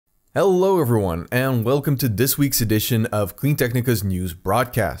Hello everyone, and welcome to this week's edition of CleanTechnica's news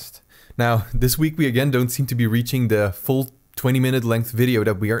broadcast. Now, this week we again don't seem to be reaching the full 20-minute length video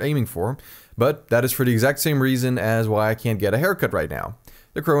that we are aiming for, but that is for the exact same reason as why I can't get a haircut right now.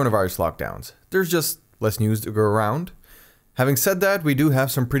 The coronavirus lockdowns. There's just less news to go around. Having said that, we do have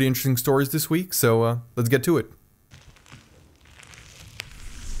some pretty interesting stories this week, so let's get to it.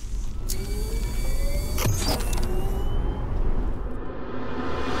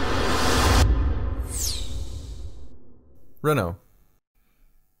 Renault.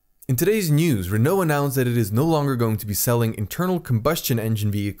 In today's news, Renault announced that it is no longer going to be selling internal combustion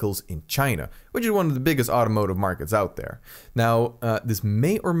engine vehicles in China, which is one of the biggest automotive markets out there. Now, this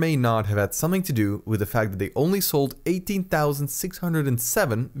may or may not have had something to do with the fact that they only sold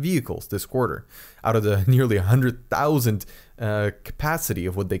 18,607 vehicles this quarter, out of the nearly 100,000 capacity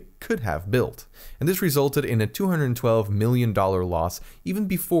of what they could have built. And this resulted in a $212 million loss even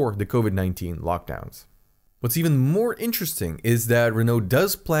before the COVID-19 lockdowns. What's even more interesting is that Renault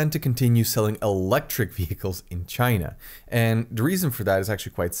does plan to continue selling electric vehicles in China. And the reason for that is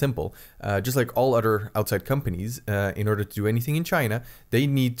actually quite simple. Just like all other outside companies, in order to do anything in China, they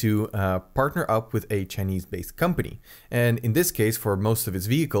need to partner up with a Chinese-based company. And in this case, for most of its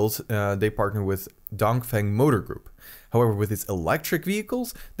vehicles, they partner with Dongfeng Motor Group. However, with its electric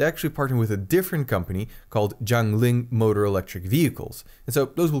vehicles, they actually partner with a different company called Jiangling Motor Electric Vehicles. And so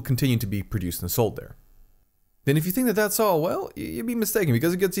those will continue to be produced and sold there. Then if you think that that's all, well, you'd be mistaken,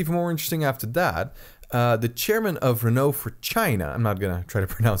 because it gets even more interesting after that. The chairman of Renault for China, I'm not going to try to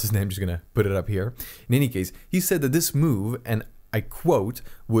pronounce his name, just going to put it up here. In any case, he said that this move, and I quote,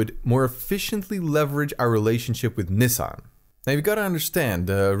 would more efficiently leverage our relationship with Nissan. Now you've got to understand,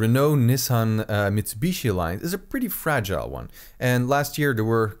 the Renault, Nissan, Mitsubishi alliance is a pretty fragile one. And last year there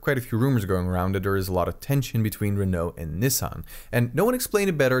were quite a few rumors going around that there is a lot of tension between Renault and Nissan. And no one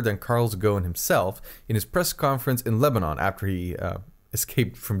explained it better than Carlos Ghosn himself in his press conference in Lebanon after he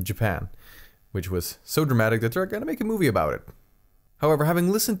escaped from Japan, which was so dramatic that they're going to make a movie about it. However,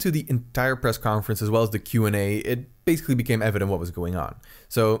 having listened to the entire press conference as well as the Q&A, it basically became evident what was going on.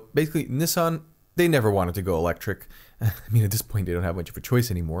 So basically Nissan, they never wanted to go electric. I mean, at this point, they don't have much of a choice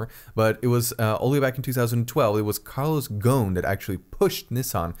anymore. But it was all the way back in 2012, it was Carlos Ghosn that actually pushed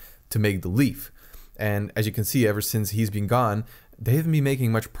Nissan to make the Leaf. And as you can see, ever since he's been gone, they haven't been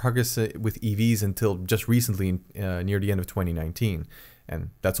making much progress with EVs until just recently, near the end of 2019. And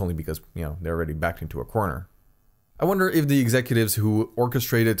that's only because, they're already backed into a corner. I wonder if the executives who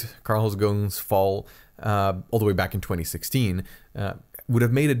orchestrated Carlos Ghosn's fall all the way back in 2016 would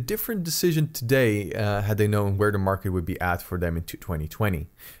have made a different decision today had they known where the market would be at for them in 2020. And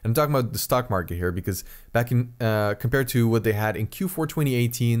I'm talking about the stock market here because back in compared to what they had in Q4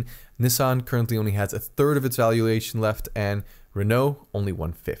 2018, Nissan currently only has a third of its valuation left and Renault only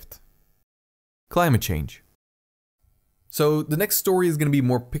 1/5. Climate change. So the next story is going to be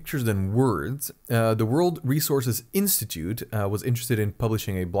more pictures than words. The World Resources Institute was interested in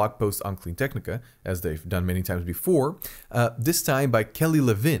publishing a blog post on CleanTechnica, as they've done many times before, this time by Kelly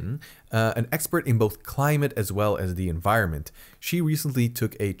Levin, an expert in both climate as well as the environment. She recently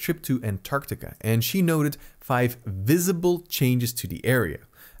took a trip to Antarctica, and she noted 5 visible changes to the area.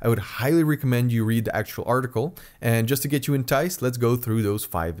 I would highly recommend you read the actual article, and just to get you enticed, let's go through those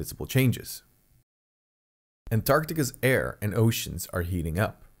 5 visible changes. Antarctica's air and oceans are heating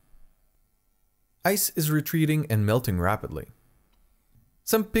up. Ice is retreating and melting rapidly.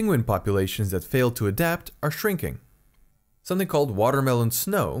 Some penguin populations that failed to adapt are shrinking. Something called watermelon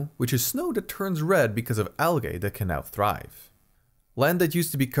snow, which is snow that turns red because of algae that can now thrive. Land that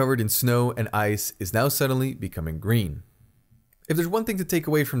used to be covered in snow and ice is now suddenly becoming green. If there's one thing to take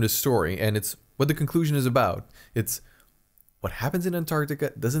away from this story, and it's what the conclusion is about, it's what happens in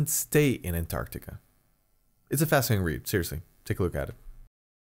Antarctica doesn't stay in Antarctica. It's a fascinating read, seriously, take a look at it.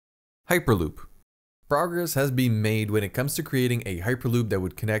 Hyperloop. Progress has been made when it comes to creating a Hyperloop that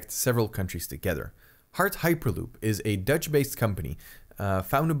would connect several countries together. Hyperloop is a Dutch-based company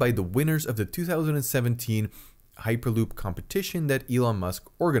founded by the winners of the 2017 Hyperloop competition that Elon Musk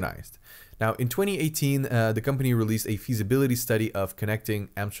organized. Now, in 2018, the company released a feasibility study of connecting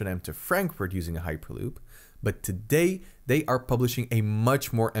Amsterdam to Frankfurt using a Hyperloop. But today, they are publishing a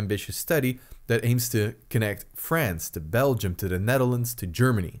much more ambitious study that aims to connect France to Belgium, to the Netherlands, to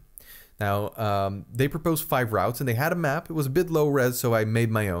Germany. Now, they proposed 5 routes and they had a map. It was a bit low res, so I made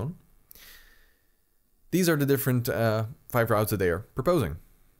my own. These are the different 5 routes that they are proposing.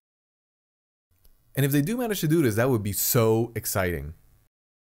 And if they do manage to do this, that would be so exciting.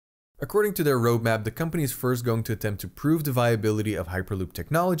 According to their roadmap, the company is first going to attempt to prove the viability of Hyperloop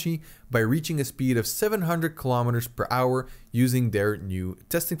technology by reaching a speed of 700 kilometers per hour using their new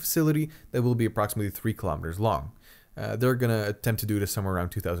testing facility that will be approximately 3 kilometers long. They're going to attempt to do this somewhere around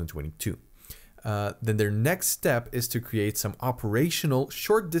 2022. Then their next step is to create some operational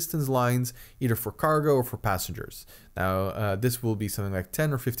short distance lines, either for cargo or for passengers. Now, this will be something like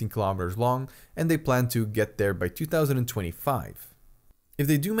 10 or 15 kilometers long, and they plan to get there by 2025. If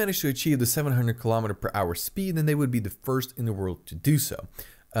they do manage to achieve the 700 km per hour speed, then they would be the first in the world to do so.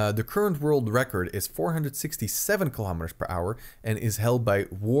 The current world record is 467 km per hour and is held by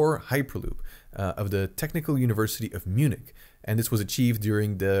War Hyperloop of the Technical University of Munich. And this was achieved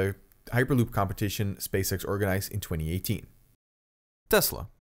during the Hyperloop competition SpaceX organized in 2018. Tesla.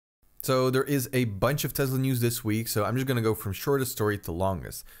 So there is a bunch of Tesla news this week, so I'm just going to go from shortest story to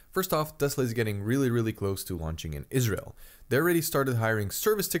longest. First off, Tesla is getting really close to launching in Israel. They already started hiring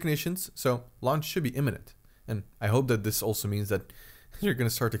service technicians, so launch should be imminent. And I hope that this also means that they're going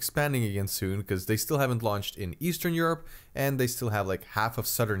to start expanding again soon, because they still haven't launched in Eastern Europe, and they still have like half of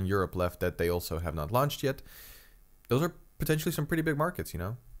Southern Europe left that they also have not launched yet. Those are potentially some pretty big markets, you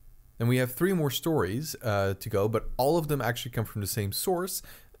know? And we have 3 more stories to go, but all of them actually come from the same source.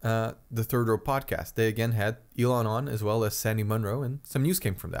 The Third Row podcast. They again had Elon on, as well as Sandy Munro, and some news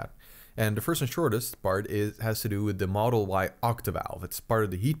came from that. And the first and shortest part has to do with the Model Y Octovalve. It's part of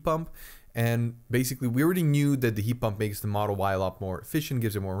the heat pump, and basically we already knew that the heat pump makes the Model Y a lot more efficient,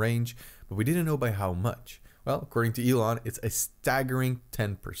 gives it more range, but we didn't know by how much. Well, according to Elon, it's a staggering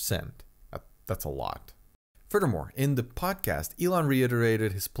 10%. That's a lot. Furthermore, in the podcast, Elon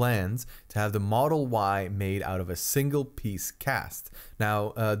reiterated his plans to have the Model Y made out of a single piece cast.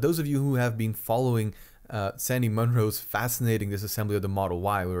 Now, those of you who have been following Sandy Munro's fascinating disassembly of the Model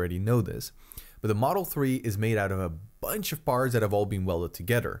Y already know this. But the Model 3 is made out of a bunch of parts that have all been welded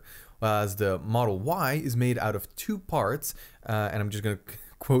together. Whereas the Model Y is made out of 2 parts, and I'm just going to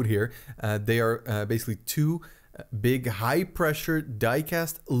quote here, they are basically 2 big high-pressure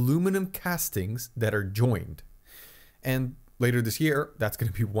die-cast aluminum castings that are joined. And later this year, that's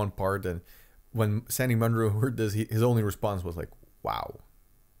going to be 1 part. And when Sandy Munro heard this, his only response was like, wow.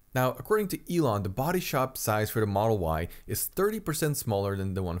 Now, according to Elon, the body shop size for the Model Y is 30% smaller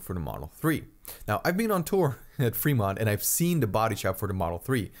than the one for the Model 3. Now, I've been on tour at Fremont, and I've seen the body shop for the Model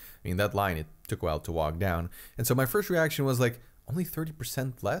 3. I mean, that line, it took a while to walk down. And so my first reaction was like, only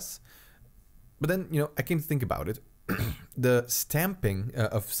 30% less? But then, you know, I came to think about it. The stamping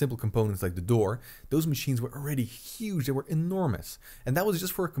of simple components like the door, those machines were already huge. They were enormous. And that was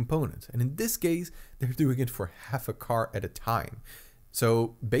just for a component. And in this case, they're doing it for half a car at a time.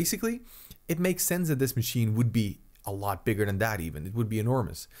 So basically, it makes sense that this machine would be a lot bigger than that even. It would be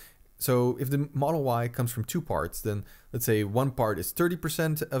enormous. So if the Model Y comes from 2 parts, then let's say 1 part is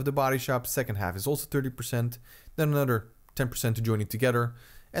 30% of the body shop, second half is also 30%, then another 10% to join it together.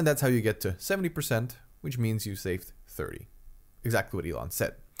 And that's how you get to 70%, which means you saved 30. Exactly what Elon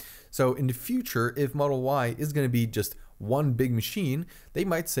said. So in the future, if Model Y is going to be just 1 big machine, they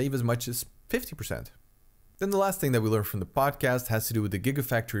might save as much as 50%. Then the last thing that we learned from the podcast has to do with the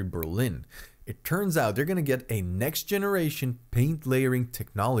Gigafactory Berlin. It turns out they're going to get a next generation paint layering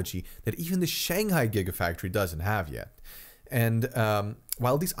technology that even the Shanghai Gigafactory doesn't have yet. And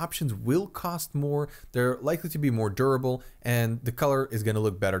while these options will cost more, they're likely to be more durable, and the color is going to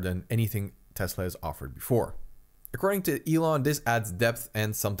look better than anything Tesla has offered before. According to Elon, this adds depth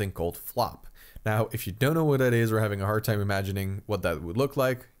and something called flop. Now, if you don't know what that is or having a hard time imagining what that would look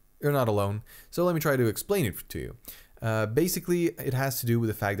like, you're not alone. So let me try to explain it to you. Basically, it has to do with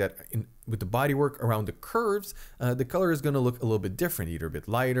the fact that with the bodywork around the curves, the color is going to look a little bit different, either a bit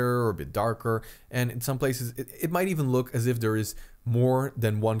lighter or a bit darker. And in some places, it might even look as if there is more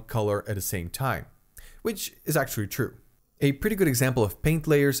than 1 color at the same time, which is actually true. A pretty good example of paint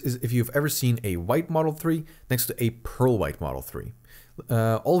layers is if you've ever seen a white Model 3 next to a pearl white Model 3.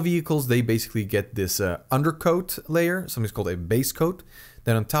 All vehicles, they basically get this undercoat layer, something's called a base coat.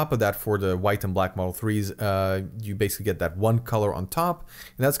 Then on top of that, for the white and black Model 3s, you basically get that 1 color on top,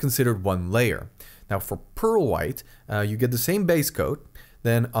 and that's considered 1 layer. Now for pearl white, you get the same base coat,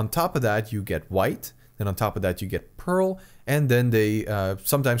 then on top of that you get white, then on top of that you get pearl, and then they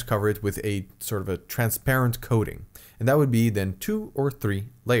sometimes cover it with a sort of a transparent coating. And that would be then 2 or 3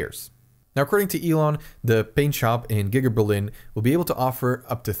 layers. Now, according to Elon, the paint shop in Giga Berlin will be able to offer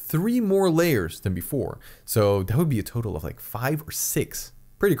up to 3 more layers than before. So that would be a total of like 5 or 6.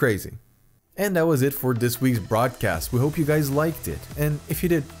 Pretty crazy. And that was it for this week's broadcast. We hope you guys liked it. And if you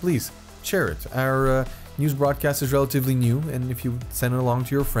did, please share it. Our news broadcast is relatively new, and if you send it along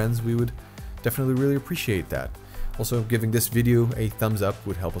to your friends, we would definitely really appreciate that. Also, giving this video a thumbs up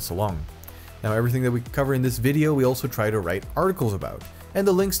would help us along. Now, everything that we cover in this video, we also try to write articles about, and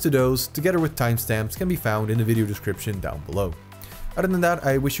the links to those, together with timestamps, can be found in the video description down below. Other than that,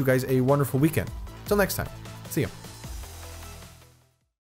 I wish you guys a wonderful weekend. Till next time, see ya.